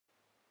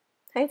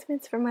Hi, it's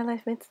Mitz from My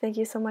Life Mitz. Thank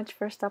you so much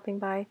for stopping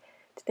by.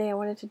 Today I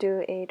wanted to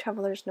do a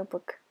traveler's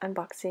notebook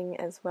unboxing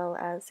as well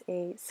as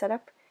a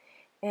setup.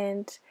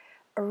 And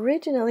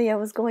originally I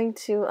was going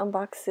to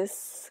unbox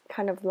this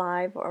kind of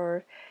live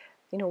or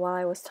while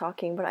I was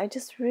talking, but I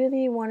just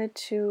really wanted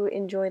to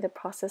enjoy the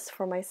process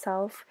for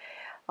myself.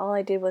 All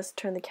I did was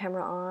turn the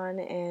camera on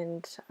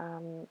and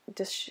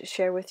just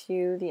share with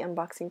you the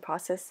unboxing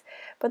process.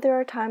 But there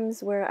are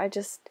times where I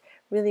just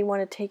really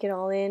want to take it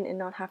all in and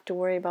not have to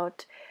worry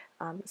about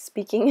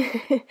speaking,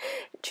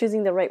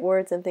 choosing the right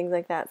words and things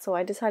like that. So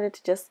I decided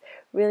to just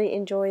really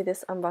enjoy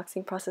this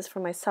unboxing process for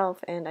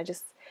myself, and I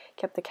just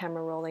kept the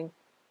camera rolling.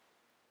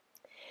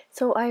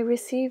 So I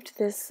received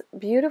this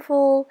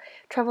beautiful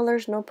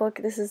traveler's notebook.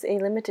 This is a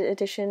limited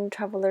edition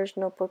traveler's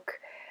notebook.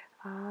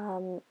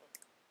 I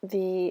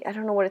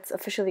don't know what it's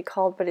officially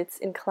called, but it's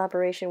in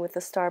collaboration with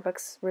the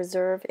Starbucks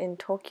Reserve in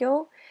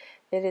Tokyo.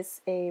 It is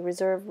a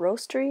Reserve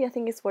Roastery, I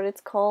think is what it's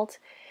called.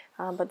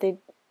 But the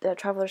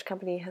Travelers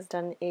Company has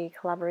done a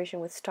collaboration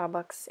with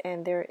Starbucks,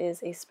 and there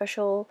is a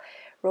special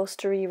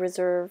Roastery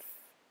Reserve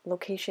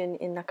location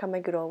in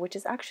Nakameguro, which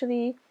is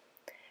actually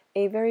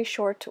a very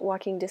short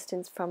walking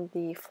distance from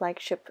the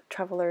flagship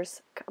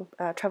Travelers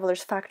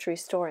Factory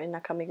store in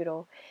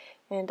Nakameguro.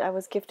 And I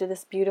was gifted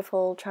this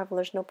beautiful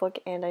traveler's notebook,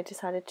 and I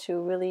decided to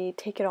really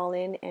take it all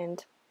in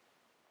and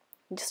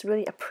just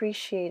really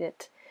appreciate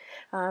it.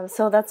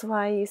 So that's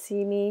why you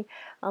see me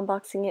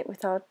unboxing it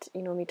without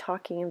me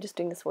talking. I'm just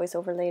doing this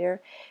voiceover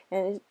later.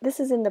 And this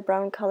is in the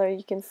brown color.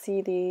 You can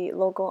see the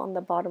logo on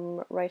the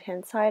bottom right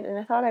hand side, and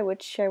I thought I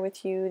would share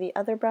with you the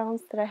other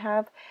browns that I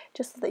have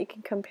just so that you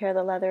can compare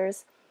the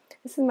leathers.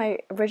 This is my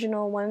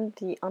original one.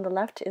 On the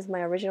left is my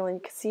original, and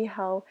you can see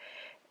how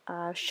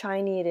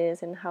shiny it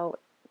is and how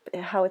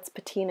it's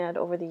patinaed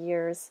over the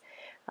years.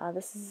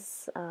 This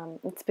is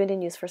it's been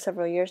in use for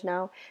several years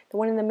now. The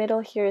one in the middle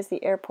here is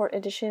the airport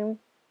edition.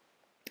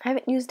 I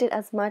haven't used it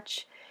as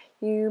much.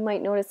 You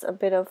might notice a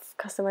bit of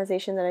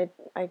customization that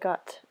I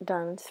got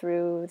done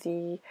through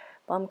the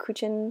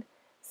Baumkuchen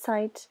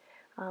site.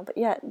 But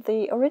yeah,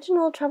 the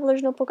original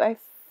Traveler's Notebook, I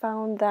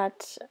found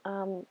that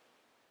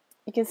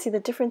you can see the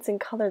difference in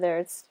color there.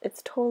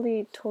 It's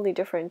totally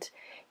different,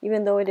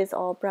 even though it is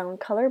all brown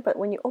color. But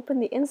when you open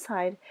the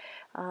inside,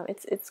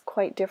 it's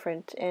quite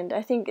different. And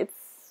I think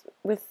it's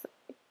with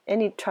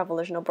any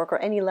Traveler's Notebook or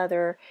any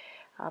leather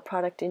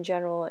product in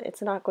general,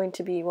 it's not going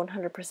to be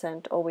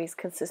 100% always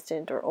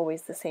consistent or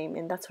always the same.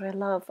 And that's what I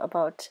love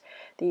about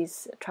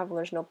these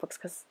Traveler's Notebooks,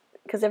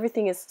 because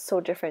everything is so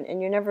different, and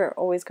you're never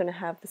always going to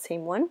have the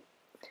same one.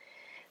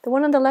 The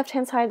one on the left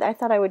hand side, I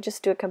thought I would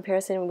just do a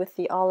comparison with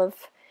the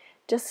olive,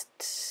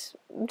 just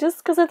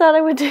because I thought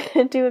I would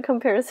do a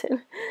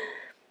comparison.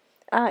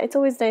 It's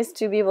always nice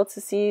to be able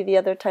to see the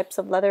other types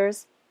of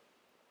leathers.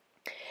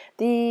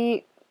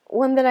 The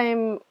one that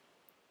I'm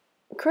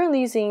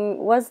currently using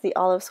was the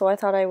olive, so I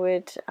thought I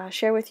would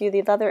share with you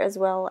the leather as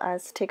well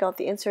as take out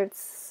the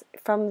inserts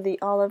from the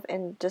olive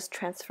and just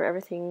transfer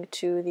everything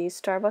to the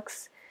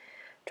Starbucks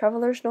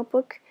Traveler's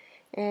Notebook.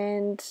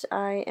 And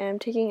I am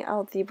taking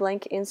out the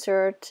blank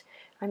insert.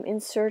 I'm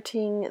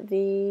inserting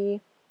the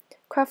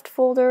craft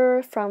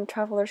folder from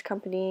Traveler's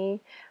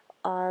Company.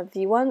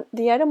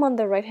 The item on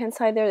the right hand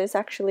side there is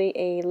actually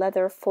a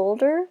leather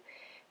folder,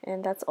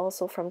 and that's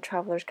also from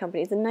Traveler's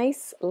Company. It's a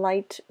nice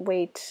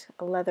lightweight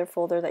leather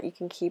folder that you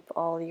can keep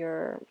all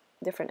your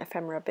different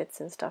ephemera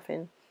bits and stuff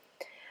in.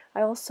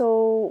 I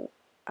also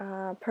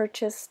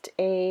purchased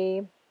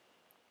a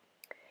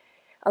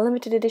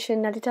limited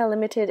edition, Narita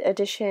limited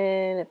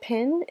edition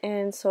pin,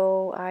 and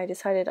so I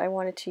decided I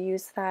wanted to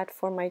use that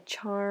for my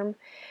charm.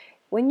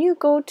 When you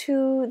go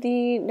to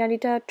the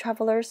Narita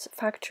Travelers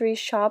Factory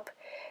shop,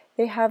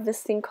 they have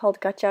this thing called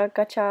gacha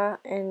gacha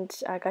and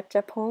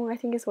gachapon, I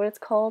think is what it's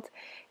called,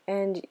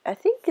 and I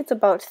think it's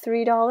about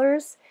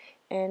 $3,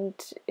 and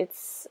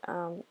it's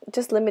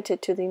just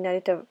limited to the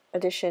Narita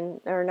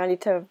edition or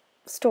Narita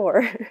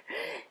store.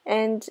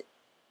 And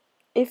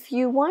if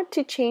you want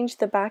to change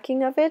the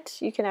backing of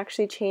it, you can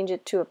actually change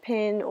it to a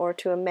pin or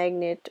to a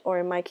magnet, or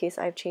in my case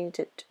I've changed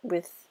it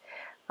with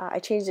I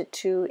changed it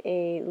to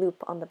a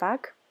loop on the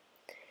back.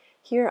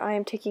 Here I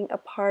am taking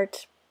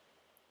apart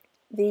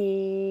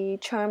the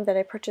charm that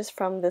I purchased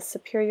from the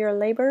Superior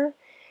Labor,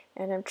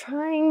 and I'm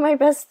trying my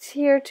best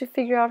here to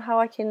figure out how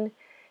I can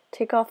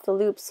take off the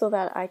loop so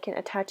that I can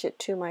attach it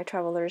to my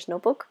Traveler's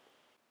Notebook.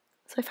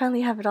 So I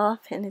finally have it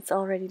off and it's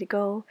all ready to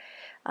go.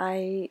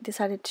 I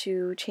decided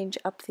to change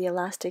up the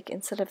elastic.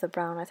 Instead of the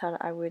brown, I thought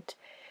I would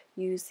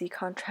use the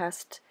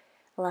contrast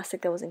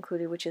elastic that was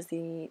included, which is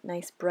the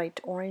nice bright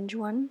orange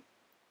one.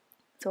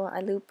 So I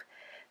loop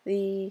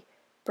the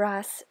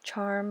brass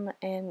charm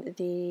and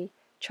the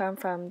charm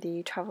from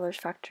the Traveler's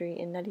Factory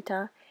in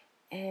Narita,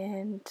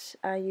 and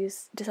I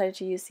decided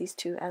to use these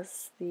two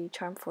as the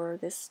charm for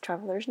this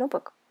Traveler's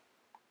Notebook.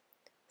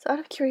 So out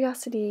of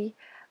curiosity,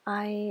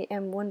 I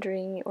am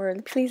wondering, or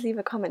please leave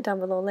a comment down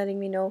below letting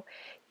me know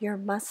your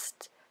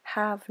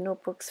must-have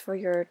notebooks for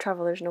your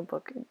Traveler's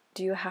Notebook.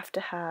 Do you have to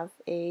have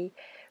a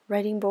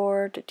writing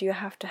board? Do you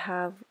have to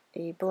have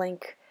a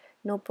blank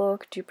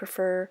notebook? Do you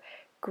prefer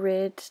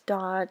grid,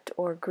 dot,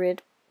 or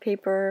grid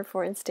paper,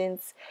 for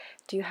instance?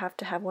 Do you have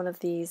to have one of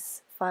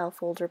these file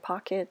folder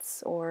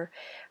pockets, or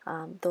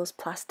those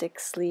plastic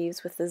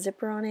sleeves with the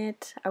zipper on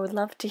it? I would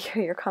love to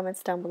hear your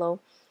comments down below.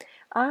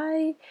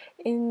 I,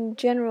 in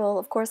general,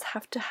 of course,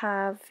 have to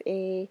have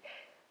a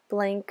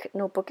blank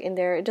notebook in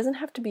there. It doesn't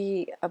have to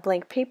be a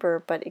blank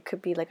paper, but it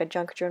could be like a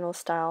junk journal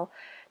style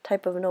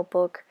type of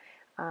notebook.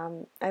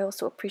 I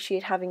also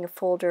appreciate having a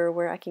folder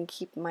where I can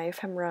keep my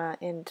ephemera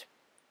and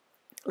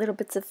little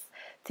bits of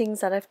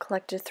things that I've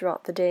collected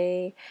throughout the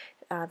day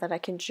that I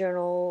can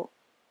journal,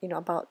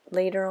 about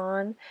later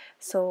on.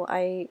 So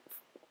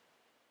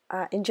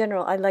in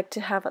general, I like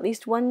to have at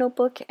least one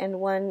notebook and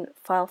one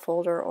file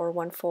folder or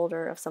one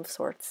folder of some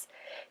sorts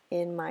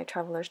in my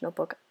traveler's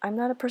notebook. I'm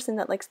not a person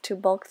that likes to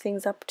bulk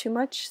things up too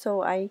much,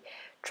 so I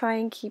try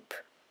and keep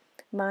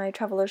my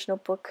traveler's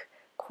notebook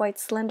quite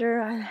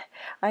slender.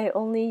 I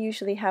only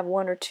usually have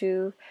one or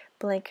two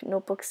blank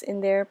notebooks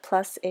in there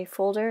plus a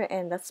folder,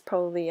 and that's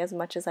probably as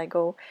much as I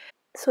go.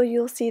 So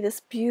you'll see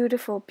this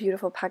beautiful,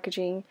 beautiful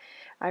packaging.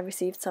 I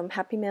received some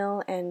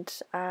Happymail, and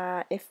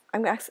if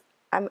I'm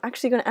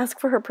actually going to ask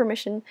for her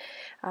permission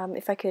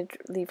if I could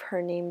leave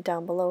her name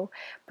down below.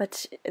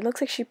 But it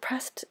looks like she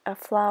pressed a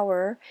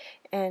flower,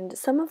 and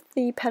some of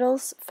the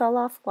petals fell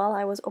off while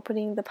I was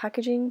opening the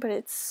packaging, but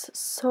it's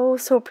so,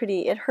 so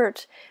pretty. It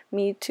hurt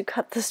me to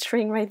cut the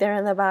string right there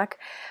in the back,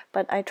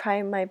 but I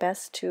try my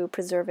best to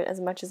preserve it as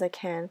much as I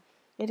can.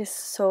 It is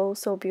so,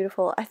 so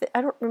beautiful.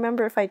 I don't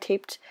remember if I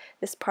taped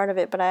this part of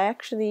it, but I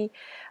actually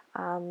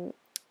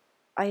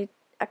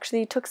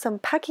took some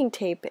packing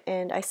tape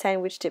and I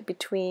sandwiched it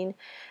between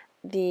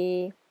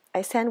I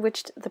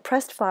sandwiched the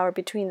pressed flower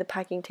between the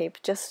packing tape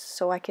just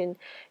so I can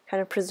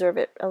kind of preserve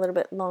it a little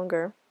bit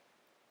longer.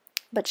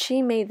 But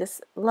she made this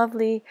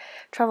lovely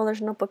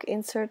traveler's notebook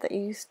insert that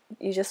you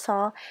just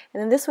saw,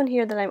 and then this one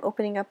here that I'm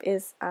opening up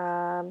is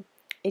a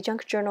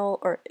junk journal,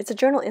 or it's a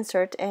journal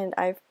insert, and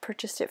I've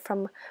purchased it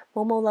from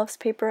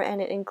Momolovespaper,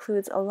 and it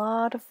includes a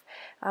lot of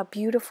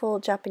beautiful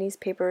Japanese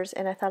papers,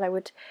 and I thought I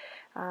would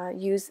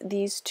use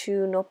these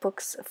two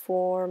notebooks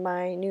for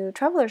my new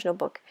traveler's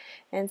notebook.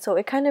 And so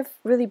it kind of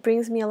really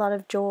brings me a lot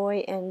of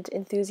joy and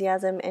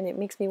enthusiasm, and it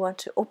makes me want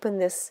to open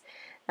this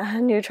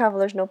new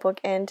traveler's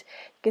notebook. And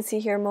you can see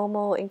here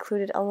Momo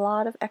included a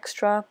lot of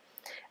extra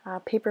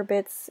paper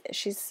bits.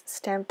 She's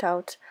stamped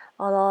out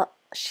a lot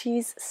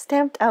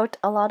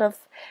of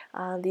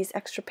these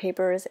extra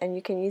papers, and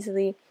you can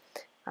easily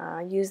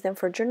use them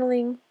for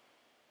journaling,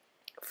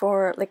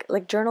 for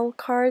like journal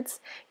cards.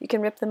 You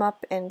can rip them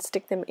up and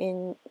stick them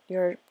in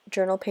your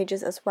journal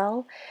pages as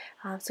well.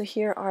 So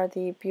here are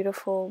the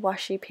beautiful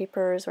washi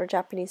papers or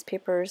Japanese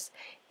papers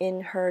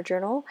in her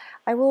journal.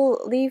 I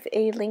will leave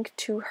a link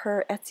to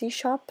her Etsy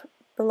shop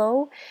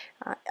below.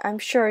 I'm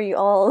sure you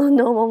all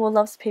know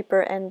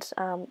Momolovespaper, and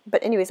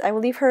but anyways, I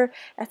will leave her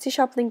Etsy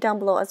shop link down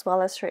below, as well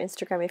as her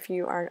Instagram if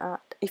you are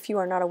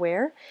not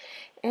aware.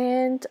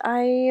 And I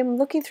am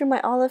looking through my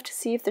olive to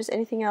see if there's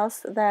anything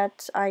else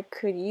that I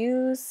could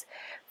use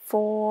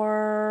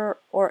for,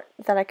 or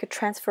that I could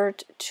transfer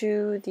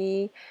to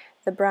the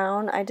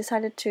brown. I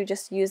decided to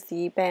just use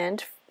the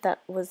band that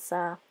was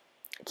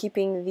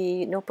keeping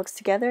the notebooks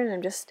together, and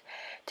I'm just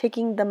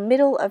taking the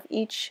middle of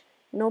each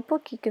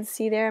notebook. You can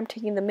see there I'm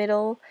taking the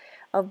middle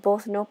of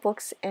both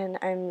notebooks and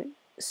I'm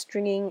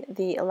stringing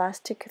the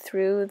elastic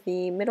through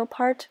the middle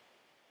part,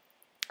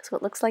 so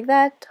it looks like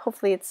that.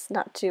 Hopefully it's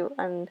not too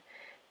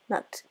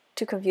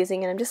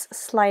confusing, and I'm just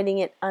sliding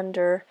it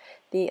under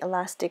the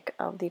elastic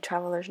of the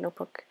traveler's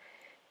notebook,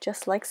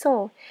 just like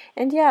so.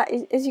 And yeah,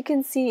 as you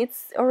can see,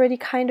 it's already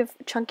kind of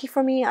chunky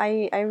for me.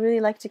 I really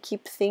like to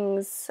keep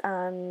things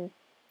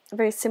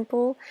very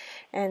simple,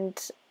 and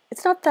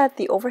it's not that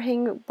the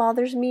overhang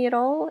bothers me at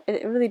all.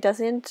 It really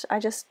doesn't. I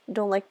just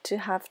don't like to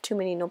have too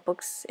many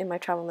notebooks in my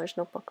traveler's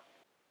notebook.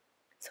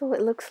 So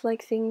it looks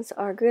like things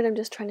are good. I'm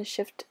just trying to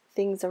shift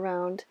things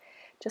around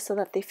just so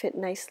that they fit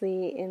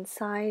nicely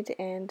inside,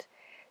 and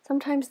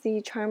sometimes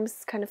the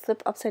charms kind of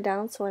flip upside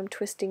down, so I'm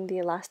twisting the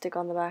elastic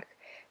on the back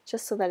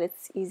just so that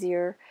it's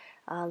easier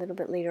a little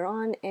bit later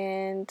on.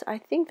 And I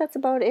think that's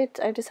about it.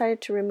 I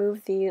decided to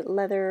remove the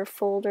leather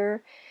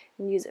folder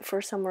and use it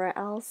for somewhere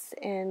else,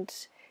 and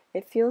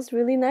it feels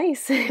really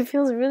nice. It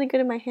feels really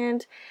good in my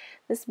hand.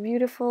 This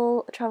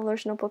beautiful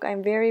traveler's notebook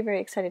I'm very, very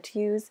excited to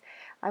use.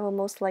 I will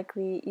most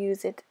likely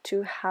use it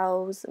to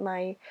house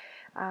my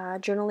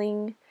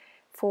journaling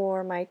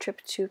for my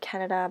trip to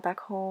Canada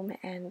back home,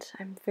 and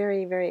I'm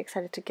very, very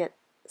excited to get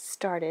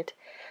started.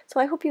 So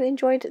I hope you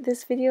enjoyed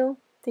this video.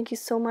 Thank you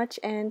so much,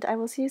 and I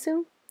will see you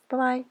soon.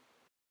 Bye-bye.